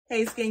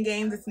Hey Skin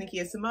Games, it's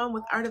Naikia Simone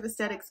with Art of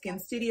Aesthetic Skin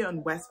Studio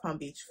in West Palm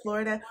Beach,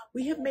 Florida.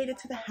 We have made it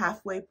to the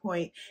halfway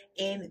point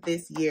in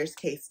this year's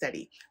case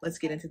study. Let's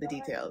get into the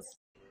details.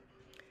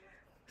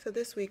 So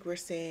this week we're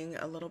seeing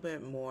a little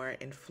bit more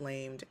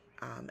inflamed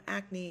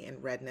acne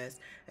and redness,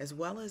 as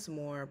well as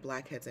more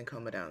blackheads and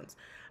comedones.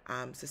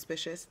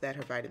 Suspicious that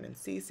her vitamin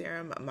C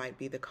serum might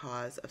be the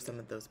cause of some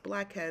of those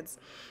blackheads.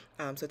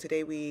 So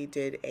today we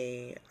did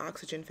a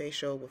oxygen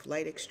facial with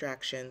light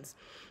extractions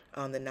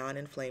on the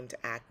non-inflamed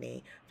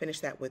acne.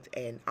 Finished that with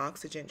an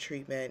oxygen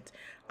treatment,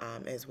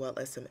 as well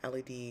as some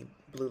LED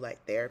blue light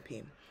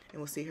therapy.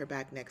 And we'll see her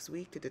back next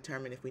week to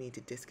determine if we need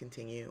to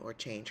discontinue or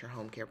change her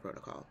home care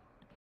protocol.